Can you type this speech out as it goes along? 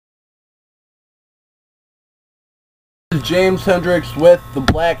is James Hendricks with the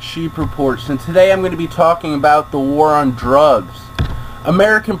Black Sheep Reports, and today I'm going to be talking about the war on drugs.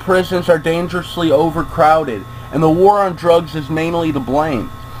 American prisons are dangerously overcrowded, and the war on drugs is mainly to blame.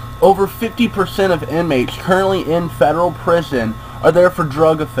 Over 50% of inmates currently in federal prison are there for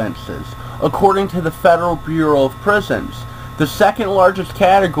drug offenses, according to the Federal Bureau of Prisons. The second largest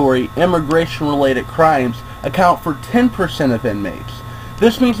category, immigration-related crimes, account for 10% of inmates.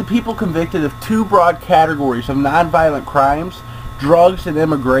 This means that people convicted of two broad categories of nonviolent crimes, drugs and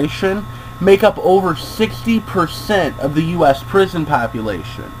immigration, make up over 60% of the U.S. prison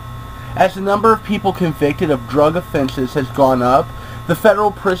population. As the number of people convicted of drug offenses has gone up, the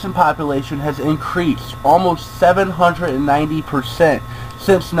federal prison population has increased almost 790%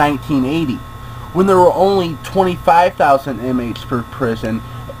 since 1980, when there were only 25,000 inmates per prison.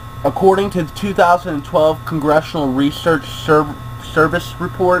 According to the 2012 Congressional Research Service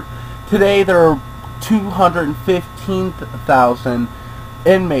report, today there are 215,000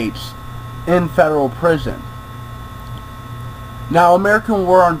 inmates in federal prison. Now, American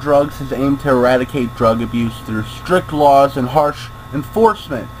war on drugs has aimed to eradicate drug abuse through strict laws and harsh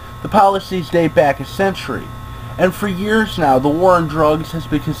enforcement. The policies date back a century, and for years now the war on drugs has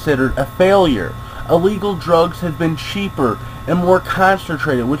been considered a failure. Illegal drugs have been cheaper and more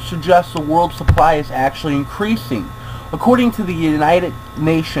concentrated, which suggests the world supply is actually increasing. According to the United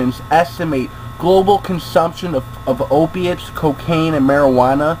Nations estimate, global consumption of opiates, cocaine, and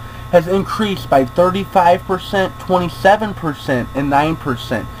marijuana has increased by 35%, 27%, and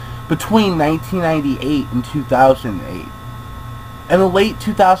 9% between 1998 and 2008. In late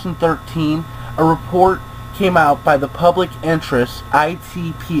 2013, a report came out by the Public Interest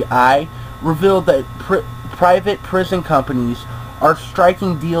ITPI revealed that private prison companies are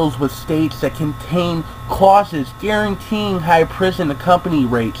striking deals with states that contain clauses guaranteeing high prison to company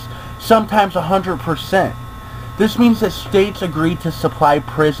rates, sometimes 100%. This means that states agree to supply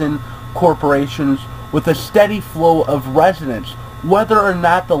prison corporations with a steady flow of residents, whether or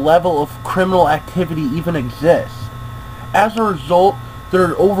not the level of criminal activity even exists. As a result, there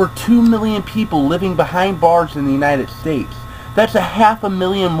are over 2 million people living behind bars in the United States. That's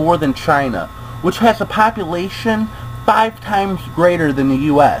 500,000 more than China, which has a population 5 times greater than the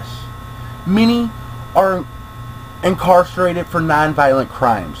U.S. Many are incarcerated for nonviolent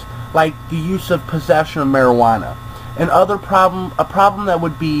crimes, like the use of possession of marijuana, and a problem that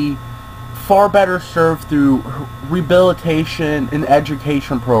would be far better served through rehabilitation and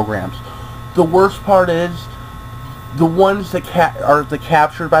education programs. The worst part is, the ones that are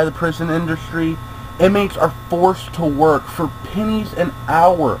captured by the prison industry, inmates are forced to work for pennies an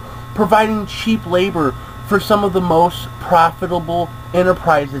hour, providing cheap labor for some of the most profitable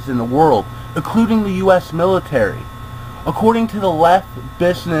enterprises in the world, including the U.S. military. According to the Left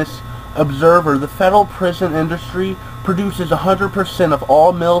Business Observer, the federal prison industry produces 100% of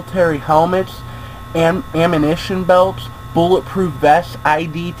all military helmets, ammunition belts, bulletproof vests,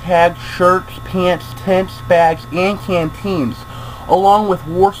 ID tags, shirts, pants, tents, bags, and canteens. Along with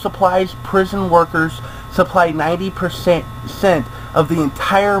war supplies, prison workers supply 90% of the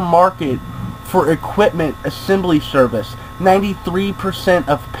entire market for equipment assembly service, 93%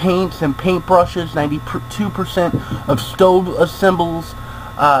 of paints and paintbrushes, 92% of stove assembles,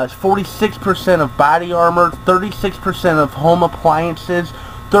 46% of body armor, 36% of home appliances,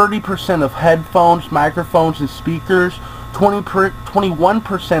 30% of headphones, microphones, and speakers,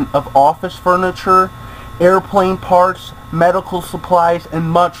 21% of office furniture, airplane parts, medical supplies,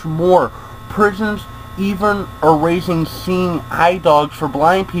 and much more. Prisons even are raising seeing eye dogs for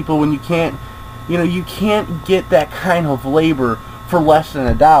blind people when you can't get that kind of labor for less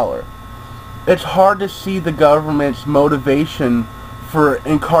than $1. It's hard to see the government's motivation for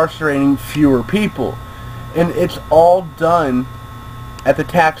incarcerating fewer people, and it's all done at the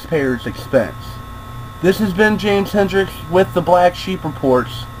taxpayer's expense. This has been James Hendricks with the Black Sheep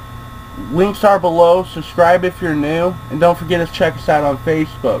Reports. Links are below. Subscribe if you're new, and don't forget to check us out on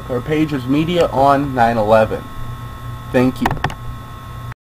Facebook. Our page is Media on 9/11. Thank you.